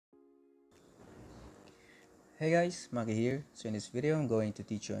Hey guys, Macky here. So in this video, I'm going to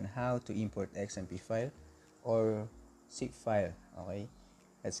teach you on how to import XMP file or zip file. Okay,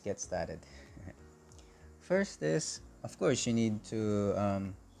 let's get started. First is, of course, you need to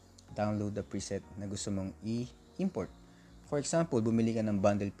download the preset na gusto mong i-import. For example, bumili ka ng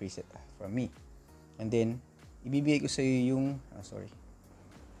bundle preset from me. And then, ibibigay ko sa iyo yung,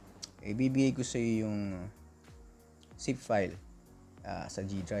 zip file sa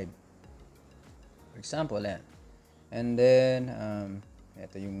G drive. For example, yan. And then,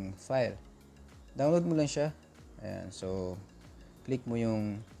 ito yung file. Download mo lang siya. Ayan. So, click mo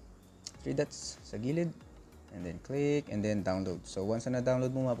yung 3 dots sa gilid. And then, click. And then, download. So, once na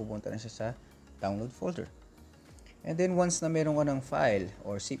na-download mo, mapupunta na siya sa download folder. And then, once na meron ka ng file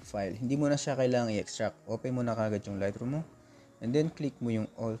or zip file, hindi mo na siya kailangang i-extract. Open mo na kagad yung Lightroom mo. And then, click mo yung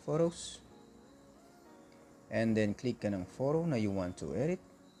all photos. And then, click ka ng photo na you want to edit.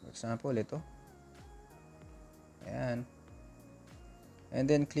 For example, ito. Ayan. And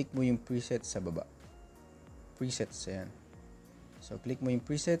then, click mo yung presets sa baba. Presets, ayan. So, click mo yung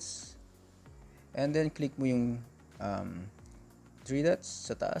presets. And then, click mo yung 3 dots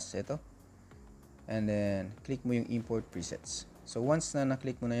sa taas, ito. And then, click mo yung import presets. So, once na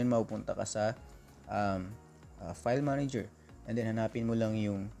na-click mo na yun, mapupunta ka sa file manager. And then, hanapin mo lang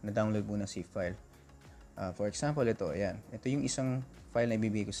yung na-download mo na zip file. For example, ito, ayan. Ito yung isang file na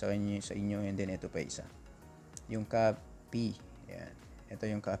ibibigay ko sa inyo. And then, ito pa isa. Yung copy. Ayan. Ito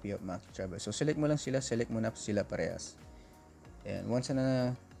yung copy of Macky Travel. So, select mo lang sila. Select mo na sila parehas. Ayan. Once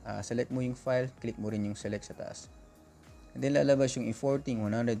na select mo yung file, click mo rin yung select sa taas. And then, lalabas yung importing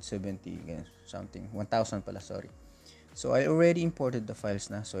 170 something. 1,000 pala, sorry. So, I already imported the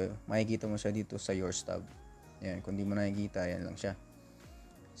files na. So, makikita mo siya dito sa Yours tab. Ayan. Kung di mo nakikita, ayan lang siya.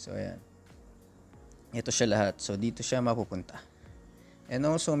 So, ayan. Ito siya lahat. So, dito siya mapupunta. And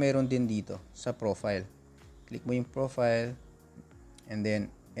also, meron din dito sa profile. Click mo yung profile. And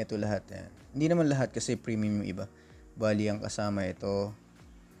then, ito lahat. Yan. Hindi naman lahat kasi premium yung iba. Bali, ang kasama ito.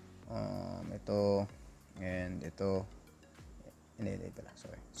 Ito. And ito. Hindi pala.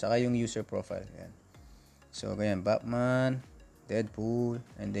 Sorry. Saka yung user profile. Yan. So, ganyan. Batman. Deadpool.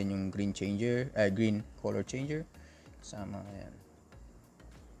 And then yung green changer. Green color changer. Kasama. Yan.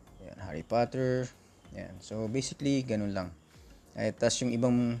 Yan. Harry Potter. Yan. So, basically, ganun lang. Tapos yung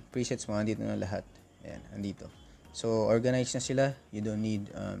ibang presets mo, andito na lahat. Ayan, andito. So, organize na sila. You don't need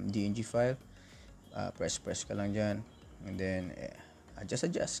DNG file. Press ka lang dyan. And then,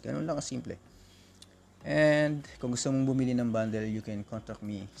 adjust. Ganun lang kasimple. And, kung gusto mong bumili ng bundle, you can contact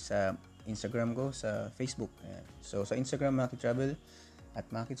me sa Instagram ko, sa Facebook. Ayan. So, sa Instagram, Macky Travel, at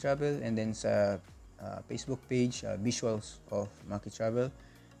Macky Travel. And then, sa Facebook page, Visuals of Macky Travel.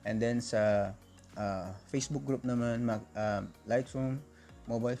 And then, sa Facebook group naman, Lightroom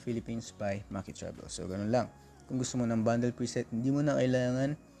Mobile Philippines by Macky Travel. So, ganun lang. Kung gusto mo ng bundle preset, hindi mo na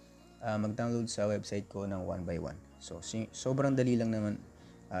kailangan mag-download sa website ko ng 1 by 1. So, sobrang dali lang naman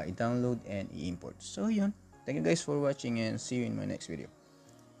i-download and i-import. So, yun. Thank you guys for watching and see you in my next video.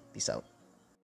 Peace out.